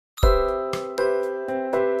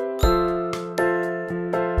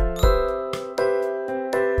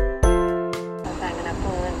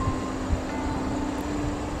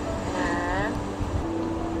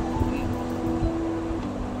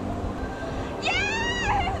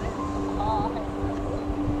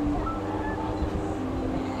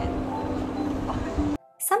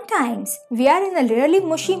Sometimes we are in a really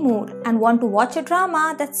mushy mood and want to watch a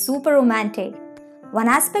drama that's super romantic. One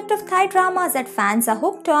aspect of Thai dramas that fans are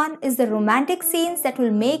hooked on is the romantic scenes that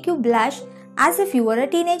will make you blush as if you were a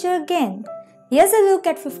teenager again. Here's a look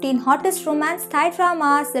at 15 hottest romance Thai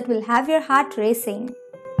dramas that will have your heart racing.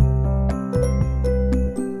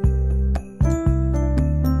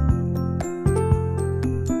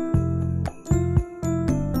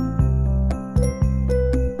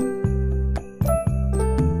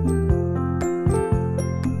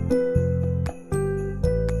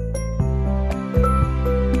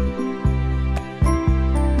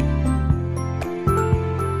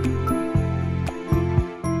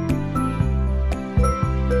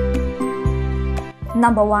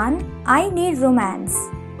 Number 1. I Need Romance.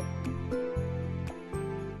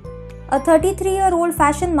 A 33-year-old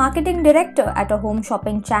fashion marketing director at a home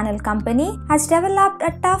shopping channel company has developed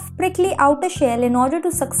a tough, prickly outer shell in order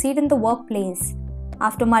to succeed in the workplace.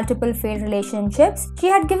 After multiple failed relationships, she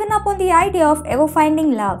had given up on the idea of ever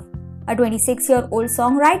finding love. A 26-year-old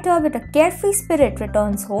songwriter with a carefree spirit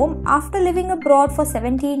returns home after living abroad for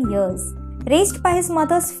 17 years. Raised by his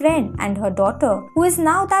mother's friend and her daughter, who is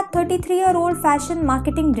now that 33-year-old fashion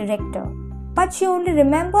marketing director. But she only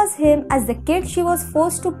remembers him as the kid she was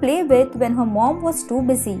forced to play with when her mom was too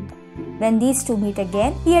busy. When these two meet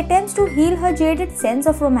again, he attempts to heal her jaded sense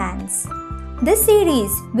of romance. This series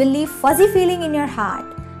will leave fuzzy feeling in your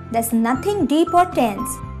heart. There's nothing deep or tense,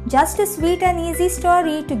 just a sweet and easy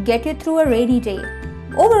story to get you through a rainy day.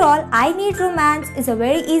 Overall, I Need Romance is a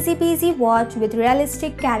very easy peasy watch with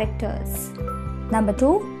realistic characters. Number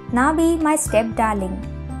 2. Nabi, My Stepdarling.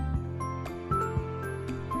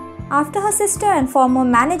 After her sister and former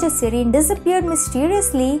manager Sirin disappeared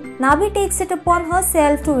mysteriously, Nabi takes it upon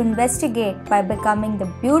herself to investigate by becoming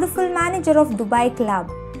the beautiful manager of Dubai Club.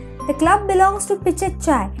 The club belongs to Pichet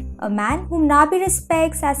Chai, a man whom Nabi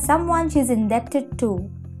respects as someone she is indebted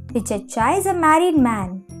to. Pichet Chai is a married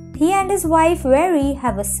man. He and his wife Veri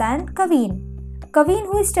have a son, Khaen. Khaen,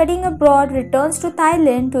 who is studying abroad, returns to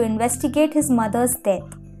Thailand to investigate his mother's death.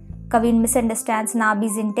 Khaen misunderstands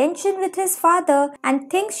Nabi's intention with his father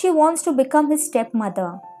and thinks she wants to become his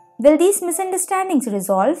stepmother. Will these misunderstandings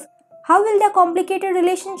resolve? How will their complicated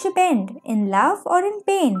relationship end? In love or in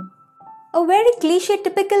pain? A very cliche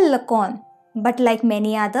typical lakon, but like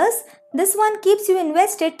many others, this one keeps you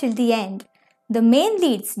invested till the end. The main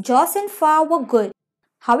leads, Joss and Fa, were good.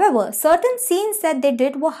 However, certain scenes that they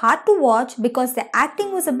did were hard to watch because the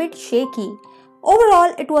acting was a bit shaky.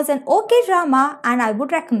 Overall, it was an okay drama and I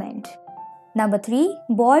would recommend. Number 3.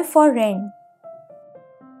 Boy for Rent.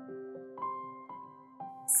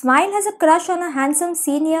 Smile has a crush on a handsome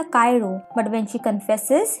senior Cairo, but when she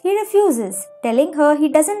confesses, he refuses, telling her he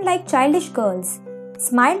doesn't like childish girls.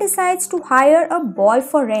 Smile decides to hire a boy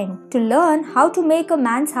for rent to learn how to make a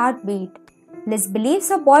man's heart beat. Liz believes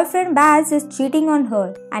her boyfriend Baz is cheating on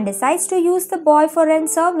her and decides to use the boy for rent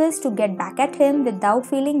service to get back at him without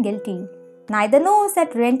feeling guilty. Neither knows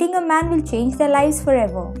that renting a man will change their lives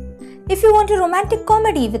forever. If you want a romantic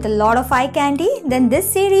comedy with a lot of eye candy, then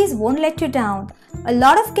this series won't let you down. A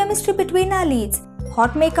lot of chemistry between our leads,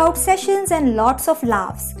 hot makeout sessions and lots of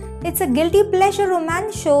laughs. It's a guilty pleasure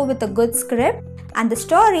romance show with a good script and the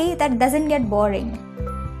story that doesn't get boring.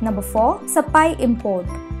 Number 4. Sapai Import.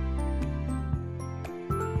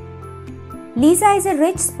 Lisa is a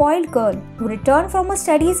rich, spoiled girl who returned from her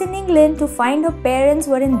studies in England to find her parents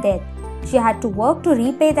were in debt. She had to work to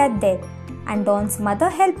repay that debt, and Don's mother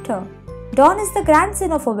helped her. Don is the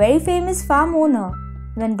grandson of a very famous farm owner.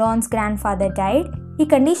 When Don's grandfather died, he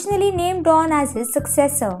conditionally named Don as his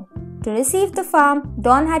successor. To receive the farm,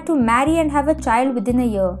 Don had to marry and have a child within a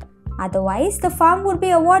year. Otherwise, the farm would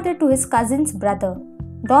be awarded to his cousin's brother.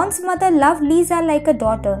 Don's mother loved Lisa like a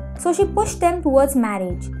daughter, so she pushed them towards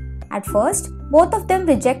marriage. At first, both of them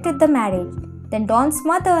rejected the marriage. Then Don's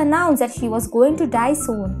mother announced that she was going to die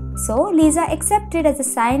soon, so Lisa accepted as a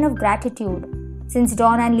sign of gratitude. Since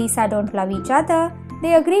Don and Lisa don't love each other,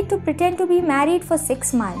 they agreed to pretend to be married for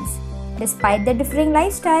 6 months. Despite their differing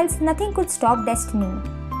lifestyles, nothing could stop destiny.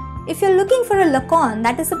 If you're looking for a lakon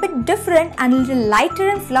that is a bit different and a little lighter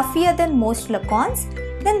and fluffier than most lakons,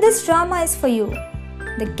 then this drama is for you.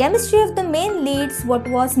 The chemistry of the main leads what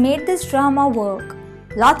was made this drama work.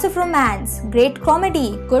 Lots of romance, great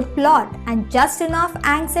comedy, good plot, and just enough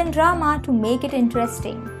angst and drama to make it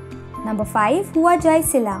interesting. Number 5. Hua Jai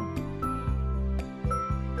Sila.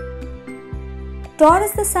 Tor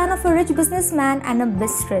is the son of a rich businessman and a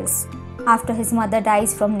mistress. After his mother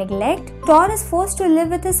dies from neglect, Tor is forced to live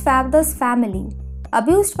with his father's family.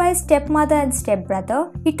 Abused by his stepmother and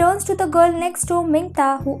stepbrother, he turns to the girl next door,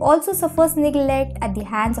 Milktea, who also suffers neglect at the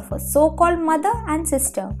hands of her so-called mother and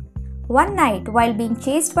sister. One night, while being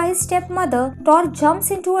chased by his stepmother, Tor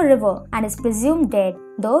jumps into a river and is presumed dead,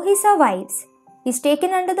 though he survives. He is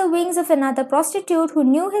taken under the wings of another prostitute who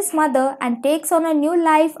knew his mother and takes on a new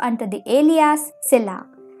life under the alias Sila.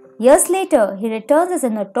 Years later, he returns as a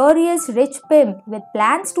notorious rich pimp with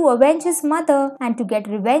plans to avenge his mother and to get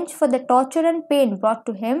revenge for the torture and pain brought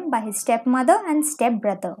to him by his stepmother and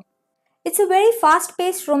stepbrother. It's a very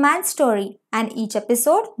fast-paced romance story, and each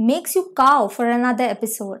episode makes you cow for another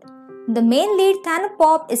episode. The main lead,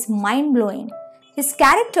 Thanapop, is mind-blowing. His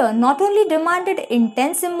character not only demanded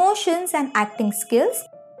intense emotions and acting skills,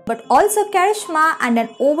 but also charisma and an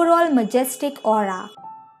overall majestic aura.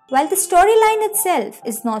 While the storyline itself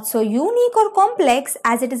is not so unique or complex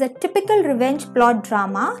as it is a typical revenge plot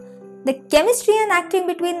drama, the chemistry and acting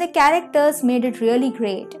between the characters made it really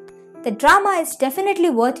great. The drama is definitely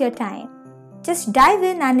worth your time. Just dive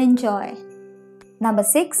in and enjoy. Number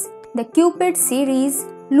 6. The Cupids series,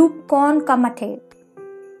 Loob Kammathep.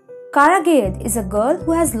 Karaged is a girl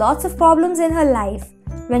who has lots of problems in her life.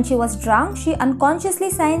 When she was drunk, she unconsciously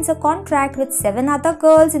signs a contract with 7 other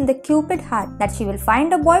girls in the Cupid hut that she will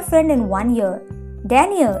find a boyfriend in 1 year.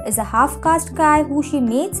 Daniel is a half-caste guy who she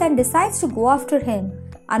meets and decides to go after him.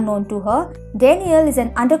 Unknown to her, Daniel is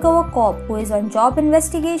an undercover cop who is on job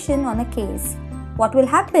investigation on a case. What will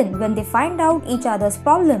happen when they find out each other's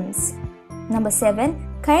problems? Number 7.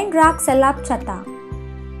 Khaen Salap Chata.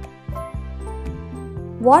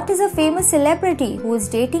 What is a famous celebrity who is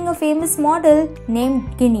dating a famous model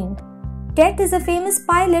named Ginny? Tet is a famous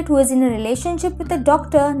pilot who is in a relationship with a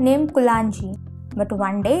doctor named Kulanji. But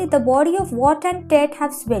one day, the body of Watt and Tet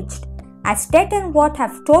have switched. As Tet and Watt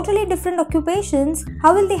have totally different occupations,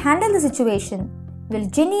 how will they handle the situation? Will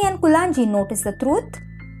Ginny and Kulanji notice the truth?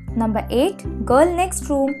 Number 8. Girl Next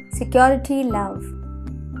Room, Security Love.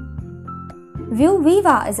 View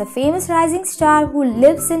Viva is a famous rising star who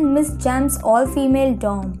lives in Miss Jam's all-female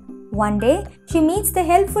dorm. One day, she meets the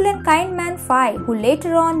helpful and kind man Phi, who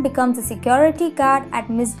later on becomes a security guard at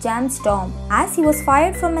Miss Jam's dorm, as he was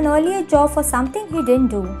fired from an earlier job for something he didn't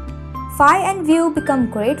do. Phi and View become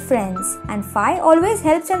great friends, and Phi always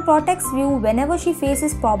helps and protects View whenever she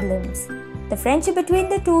faces problems. The friendship between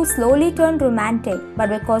the two slowly turned romantic, but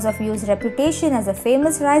because of View's reputation as a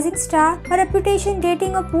famous rising star, her reputation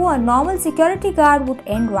dating a poor normal security guard would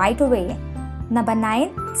end right away. Number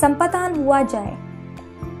 9. Sampatan Hua Jai.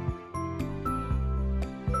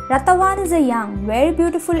 Ratavan is a young, very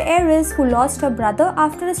beautiful heiress who lost her brother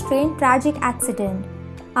after a strange tragic accident.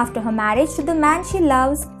 After her marriage to the man she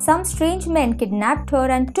loves, some strange men kidnapped her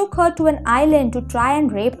and took her to an island to try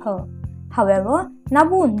and rape her. However,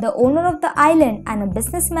 Naboon, the owner of the island and a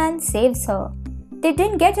businessman, saves her. They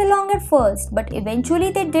didn't get along at first, but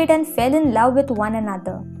eventually they did and fell in love with one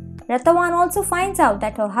another. Ratavan also finds out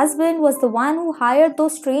that her husband was the one who hired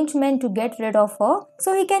those strange men to get rid of her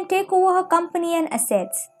so he can take over her company and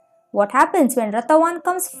assets. What happens when Ratavan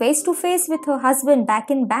comes face to face with her husband back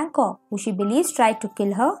in Bangkok, who she believes tried to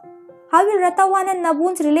kill her? How will Ratavan and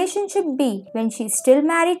Naboon's relationship be when she is still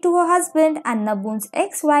married to her husband and Naboon's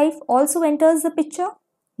ex-wife also enters the picture?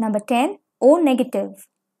 Number 10. O negative.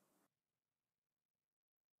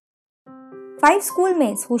 5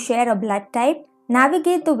 schoolmates who share a blood type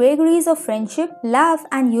navigate the vagaries of friendship, love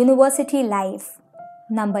and university life.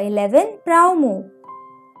 Number 11. Praomook.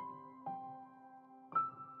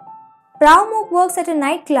 Praomook works at a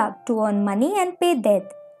nightclub to earn money and pay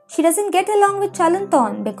debt. She doesn't get along with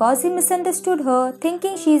Chalanthon because he misunderstood her,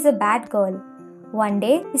 thinking she is a bad girl. One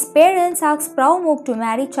day, his parents ask Praomook to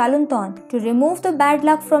marry Chalanthon to remove the bad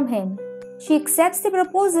luck from him. She accepts the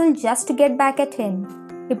proposal just to get back at him.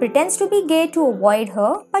 He pretends to be gay to avoid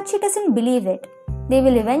her, but she doesn't believe it. They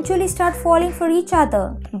will eventually start falling for each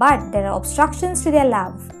other, but there are obstructions to their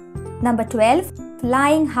love. Number 12.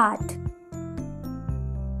 Flying Heart.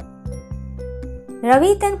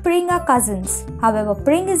 Ravit and Pring are cousins. However,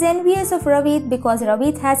 Pring is envious of Ravit because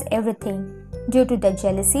Ravit has everything. Due to their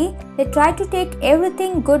jealousy, they try to take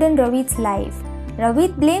everything good in Ravit's life.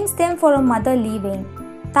 Ravit blames them for her mother leaving.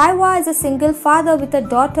 Taiwa is a single father with a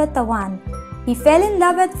daughter, Tawan. He fell in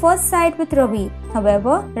love at first sight with Ravit.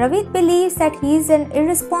 However, Ravit believes that he is an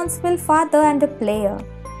irresponsible father and a player.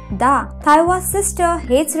 Da, Taiwa's sister,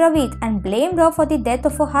 hates Ravit and blamed her for the death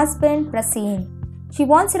of her husband, Prasin. She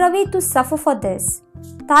wants Ravit to suffer for this.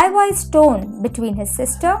 Taiwa is torn between his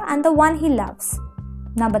sister and the one he loves.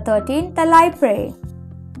 Number 13. Talay Prae.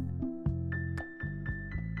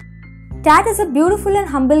 Tat is a beautiful and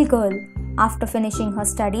humble girl. After finishing her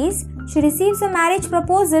studies, she receives a marriage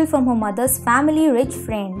proposal from her mother's family rich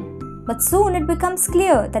friend. But soon it becomes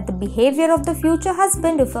clear that the behavior of the future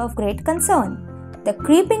husband is of great concern. The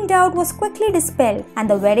creeping doubt was quickly dispelled and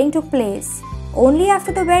the wedding took place. Only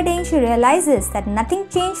after the wedding she realizes that nothing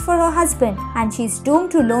changed for her husband and she is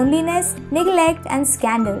doomed to loneliness, neglect and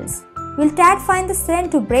scandals. Will Tat find the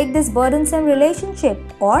strength to break this burdensome relationship,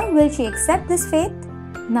 or will she accept this fate?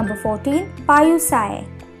 Number 14. Payu Sai.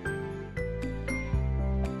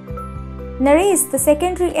 Naresh, the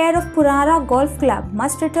secondary heir of Purara Golf Club,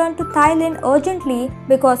 must return to Thailand urgently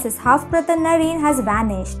because his half-brother Nareen has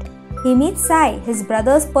vanished. He meets Sai, his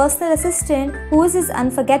brother's personal assistant, who is his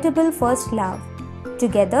unforgettable first love.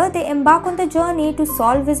 Together, they embark on the journey to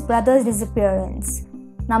solve his brother's disappearance.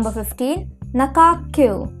 Number 15. Nakark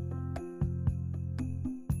Kaew.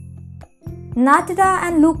 Natada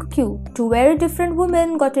and Milktea, two very different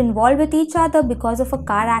women, got involved with each other because of a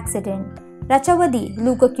car accident. Rachavadi,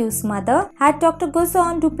 Milktea's mother, had Dr.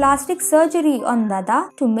 Guzon do plastic surgery on Dada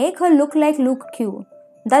to make her look like Milktea.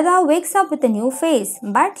 Dada wakes up with a new face,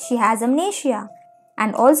 but she has amnesia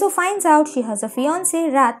and also finds out she has a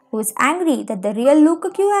fiancé, Rat, who is angry that the real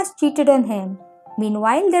Milktea has cheated on him.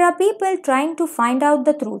 Meanwhile, there are people trying to find out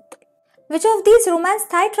the truth. Which of these romance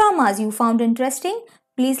Thai dramas you found interesting?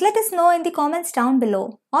 Please let us know in the comments down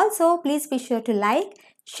below. Also, please be sure to like,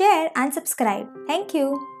 share and subscribe. Thank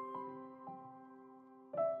you.